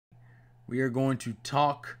we are going to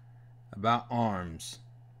talk about ARMS.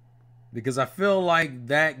 Because I feel like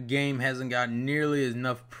that game hasn't got nearly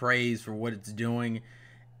enough praise for what it's doing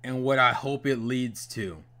and what I hope it leads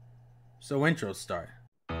to. So intro start.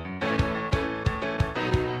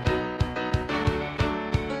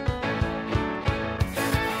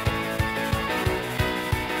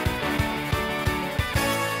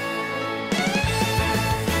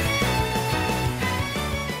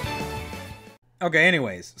 Okay,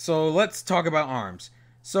 anyways, so let's talk about ARMS.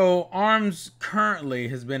 So ARMS currently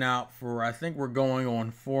has been out for, I think we're going on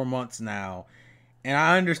 4 months now. And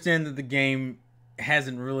I understand that the game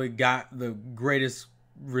hasn't really got the greatest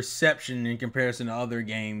reception in comparison to other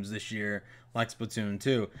games this year, like Splatoon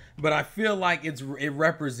 2. But I feel like it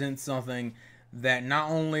represents something that not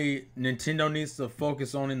only Nintendo needs to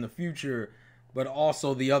focus on in the future, but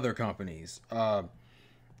also the other companies.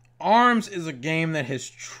 ARMS is a game that has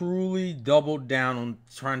truly doubled down on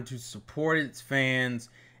trying to support its fans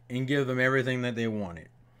and give them everything that they wanted.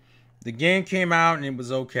 The game came out and it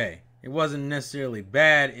was okay. It wasn't necessarily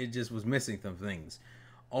bad, it just was missing some things.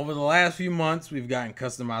 Over the last few months, we've gotten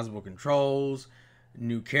customizable controls,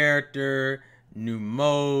 new character, new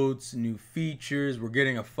modes, new features. We're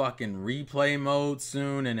getting a fucking replay mode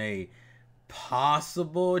soon and a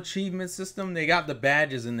possible achievement system. They got the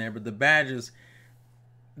badges in there, but the badges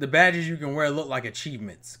you can wear look like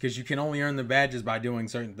achievements because you can only earn the badges by doing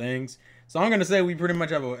certain things. So I'm going to say we pretty much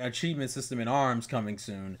have an achievement system in ARMS coming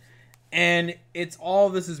soon. And all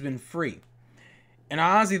this has been free. And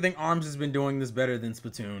I honestly think ARMS has been doing this better than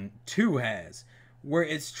Splatoon 2 has, where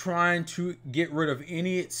it's trying to get rid of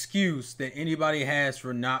any excuse that anybody has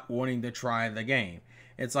for not wanting to try the game.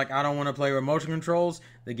 It's like, I don't want to play with motion controls.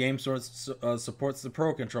 The game supports the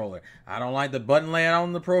Pro Controller. I don't like the button layout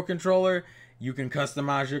on the Pro Controller. You can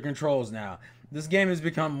customize your controls now. This game has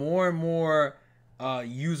become more and more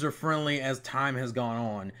user-friendly as time has gone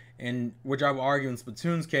on. And which I would argue in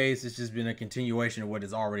Splatoon's case, it's just been a continuation of what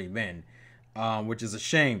it's already been. Which is a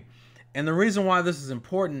shame. And the reason why this is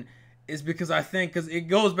important is because I think, because it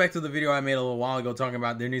goes back to the video I made a little while ago talking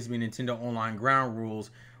about there needs to be Nintendo Online ground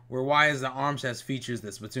rules, where why is the ARMS has features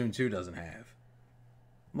that Splatoon 2 doesn't have?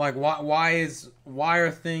 Like, why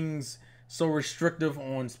are things so restrictive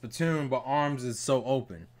on Splatoon, but ARMS is so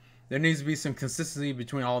open? There needs to be some consistency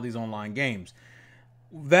between all these online games.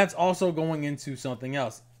 That's also going into something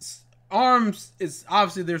else. ARMS is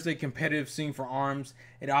obviously, there's a competitive scene for ARMS.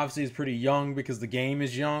 It obviously is pretty young because the game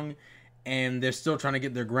is young and they're still trying to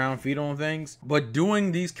get their ground feet on things. But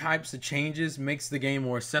doing these types of changes makes the game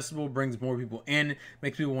more accessible, brings more people in,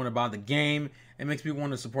 makes people want to buy the game, and makes people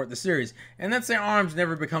want to support the series. And that's say ARMS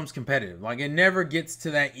never becomes competitive. Like, it never gets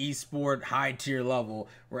to that esport high tier level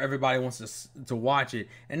where everybody wants to watch it.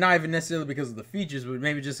 And not even necessarily because of the features, but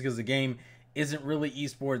maybe just because the game isn't really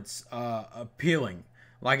esports appealing.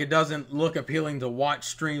 Like, it doesn't look appealing to watch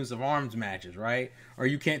streams of ARMS matches, right? Or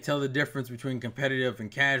you can't tell the difference between competitive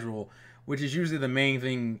and casual, which is usually the main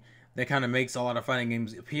thing that kind of makes a lot of fighting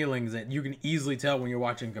games appealing, is that you can easily tell when you're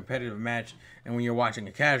watching a competitive match and when you're watching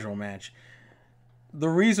a casual match. The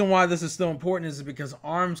reason why this is still important is because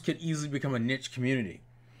ARMS could easily become a niche community.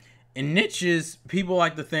 And niches, people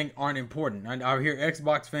like to think aren't important. I hear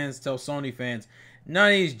Xbox fans tell Sony fans,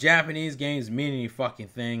 none of these Japanese games mean any fucking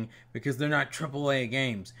thing because they're not AAA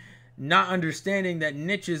games. Not understanding that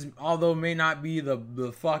niches, although may not be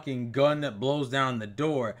the fucking gun that blows down the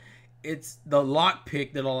door, it's the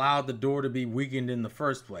lockpick that allowed the door to be weakened in the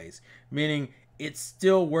first place. Meaning, it's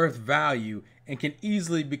still worth value and can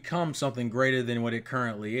easily become something greater than what it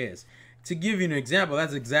currently is. To give you an example,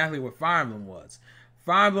 that's exactly what Fire Emblem was.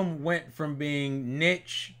 Fire Emblem went from being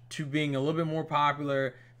niche to being a little bit more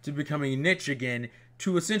popular to becoming niche again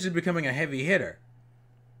to essentially becoming a heavy hitter.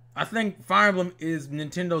 I think Fire Emblem is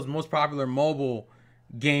Nintendo's most popular mobile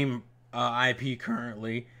game IP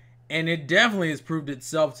currently, and it definitely has proved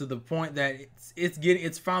itself to the point that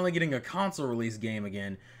it's finally getting a console release game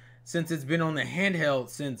again, since it's been on the handheld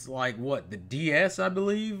since, like, what, the DS, I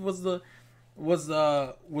believe was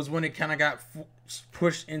when it kind of got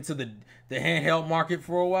pushed into the handheld market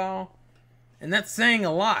for a while. And that's saying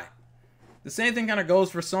a lot. The same thing kind of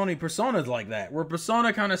goes for Sony. Persona's like that, where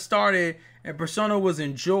Persona kind of started and Persona was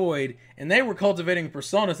enjoyed, and they were cultivating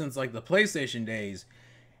Persona since like the PlayStation days.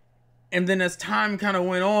 And then as time kind of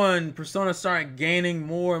went on, Persona started gaining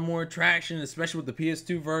more and more traction, especially with the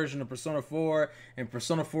PS2 version of Persona 4 and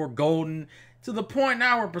Persona 4 Golden, to the point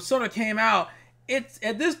now where Persona came out. It's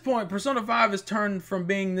at this point, Persona 5 has turned from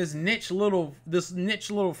being this niche little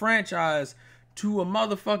franchise to a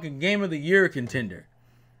motherfucking Game of the Year contender.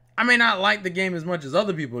 I may not like the game as much as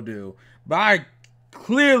other people do, but I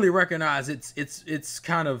clearly recognize its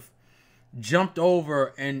kind of jumped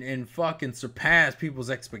over and fucking surpassed people's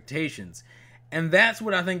expectations. And that's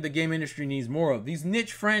what I think the game industry needs more of. These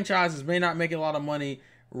niche franchises may not make a lot of money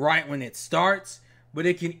right when it starts, but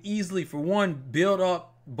it can easily, for one,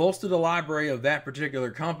 bolster the library of that particular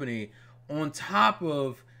company on top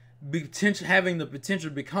of having the potential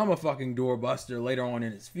to become a fucking doorbuster later on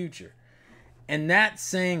in its future. And that's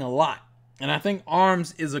saying a lot. And I think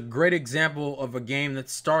ARMS is a great example of a game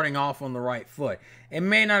that's starting off on the right foot. It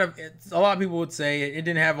may not have, a lot of people would say it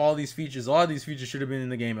didn't have all these features. A lot of these features should have been in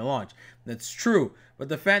the game at launch. That's true. But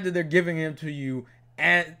the fact that they're giving them to you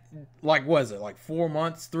at, like, what is it, like 4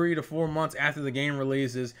 months, 3 to 4 months after the game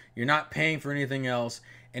releases, you're not paying for anything else,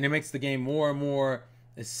 and it makes the game more and more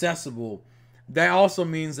accessible. That also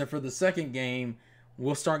means that for the second game,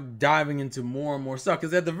 we'll start diving into more and more stuff.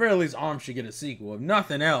 Because at the very least, ARMS should get a sequel. If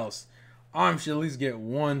nothing else, ARMS should at least get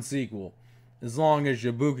one sequel, as long as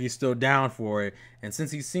Yabuki's still down for it. And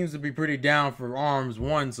since he seems to be pretty down for ARMS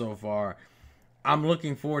 1 so far, I'm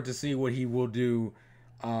looking forward to see what he will do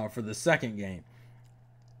for the second game.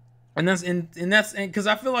 And that's because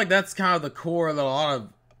I feel like that's kind of the core that a lot of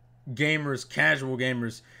gamers, casual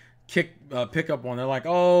gamers, pick up on. They're like,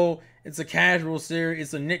 oh, it's a casual series,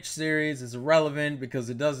 it's a niche series, it's irrelevant because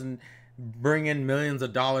it doesn't bring in millions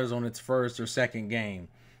of dollars on its first or second game.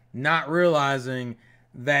 Not realizing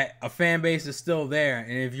that a fan base is still there,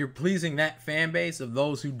 and if you're pleasing that fan base of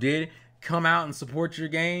those who did come out and support your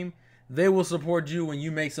game, they will support you when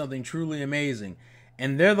you make something truly amazing.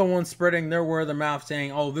 And they're the ones spreading their word of mouth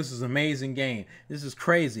saying, oh, this is an amazing game, this is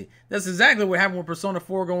crazy. That's exactly what happened with Persona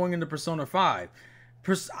 4 going into Persona 5.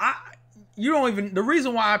 The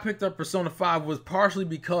reason why I picked up Persona 5 was partially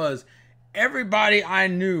because everybody I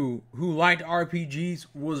knew who liked RPGs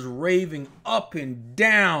was raving up and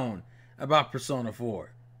down about Persona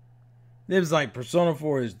 4. It was like, Persona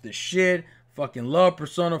 4 is the shit. Fucking love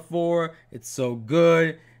Persona 4. It's so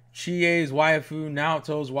good. Chie's waifu,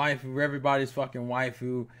 Naoto's waifu, everybody's fucking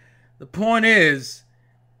waifu. The point is,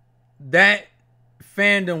 that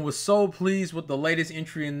fandom was so pleased with the latest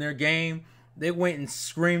entry in their game, they went and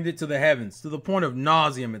screamed it to the heavens, to the point of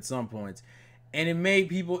nauseum at some points. And it made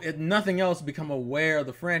people, if nothing else, become aware of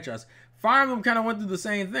the franchise. Fire Emblem kind of went through the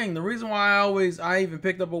same thing. The reason why I even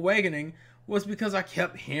picked up Awakening was because I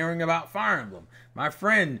kept hearing about Fire Emblem. My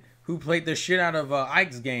friend who played the shit out of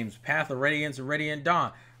Ike's games, Path of Radiance and Radiant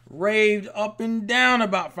Dawn, raved up and down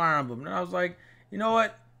about Fire Emblem. And I was like, you know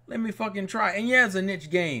what? Let me fucking try. And yeah, it's a niche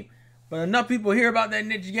game. But enough people hear about that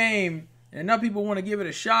niche game, and enough people want to give it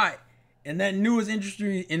a shot, and that new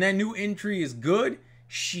entry is good,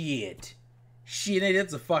 shit,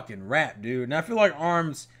 that's a fucking wrap, dude. And I feel like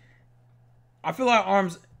ARMS,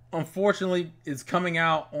 unfortunately, is coming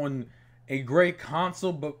out on a great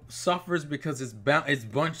console, but suffers because it's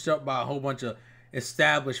bunched up by a whole bunch of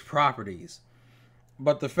established properties.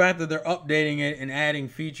 But the fact that they're updating it and adding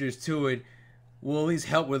features to it will at least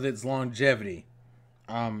help with its longevity.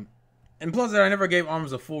 And plus that I never gave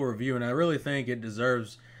ARMS a full review, and I really think it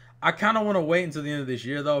deserves. I kind of want to wait until the end of this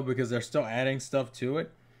year, though, because they're still adding stuff to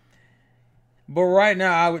it. But right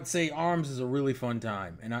now, I would say ARMS is a really fun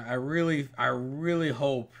time. And I really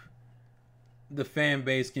hope the fan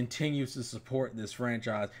base continues to support this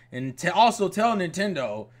franchise. And also tell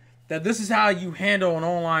Nintendo that this is how you handle an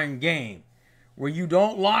online game, where you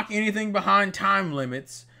don't lock anything behind time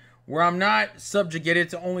limits, where I'm not subjugated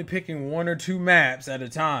to only picking 1 or 2 maps at a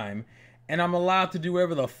time, and I'm allowed to do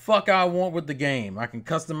whatever the fuck I want with the game. I can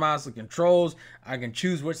customize the controls. I can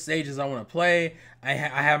choose which stages I want to play. I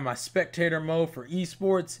have my spectator mode for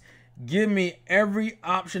esports. Give me every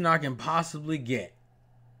option I can possibly get.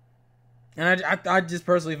 And I just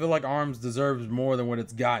personally feel like ARMS deserves more than what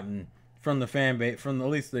it's gotten from the fan base,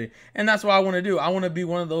 and that's what I want to do. I want to be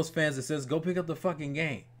one of those fans that says, go pick up the fucking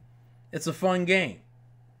game. It's a fun game.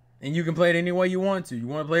 And you can play it any way you want to. You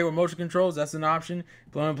want to play it with motion controls? That's an option.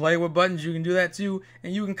 If you want to play it with buttons? You can do that too.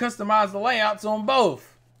 And you can customize the layouts on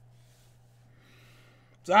both.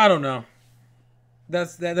 So I don't know.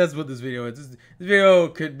 That's what this video is. This video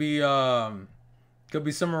could be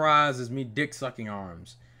summarized as me dick sucking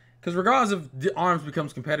ARMS. Because regardless if ARMS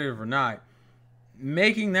becomes competitive or not,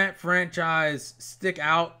 making that franchise stick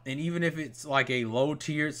out, and even if it's like a low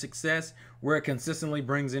tiered success where it consistently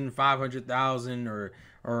brings in 500,000 or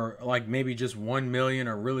like maybe just 1 million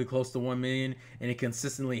or really close to 1 million, and it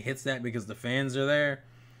consistently hits that because the fans are there,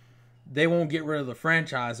 they won't get rid of the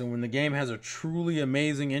franchise. And when the game has a truly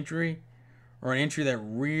amazing entry, or an entry that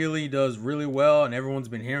really does really well, and everyone's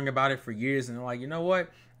been hearing about it for years, and they're like, you know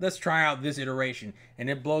what, let's try out this iteration, and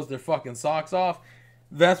it blows their fucking socks off,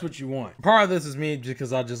 that's what you want. Part of this is me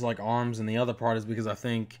because I just like ARMS, and the other part is because I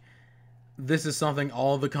think this is something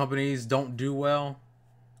all the companies don't do well,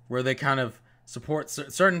 where they kind of support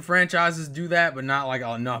certain franchises do that, but not like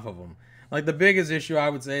enough of them. Like the biggest issue I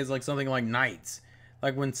would say is like something like Knights.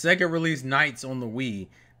 Like when Sega released Knights on the Wii,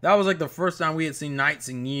 that was like the first time we had seen Knights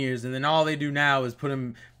in years, and then all they do now is put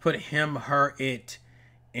him, her, it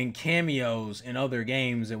in cameos in other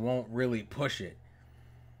games and won't really push it.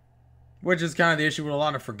 Which is kind of the issue with a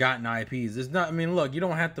lot of forgotten IPs. It's not, I mean, look, you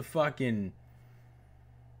don't have to put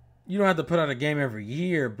out a game every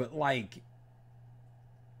year, but like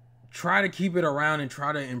try to keep it around and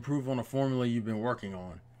try to improve on a formula you've been working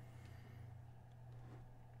on.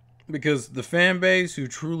 Because the fan base who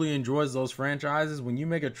truly enjoys those franchises, when you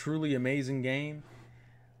make a truly amazing game,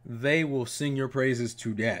 they will sing your praises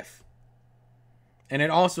to death. And it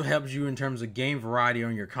also helps you in terms of game variety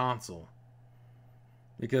on your console.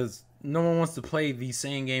 Because no one wants to play the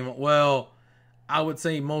same game. Well, I would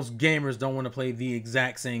say most gamers don't want to play the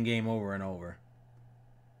exact same game over and over.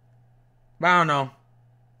 But I don't know.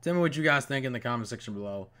 Tell me what you guys think in the comment section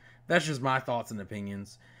below. That's just my thoughts and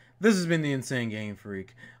opinions. This has been the Insane Game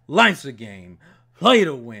Freak. Life's a game. Play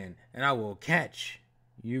to win. And I will catch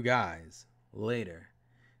you guys later.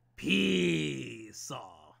 Peace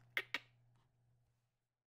off.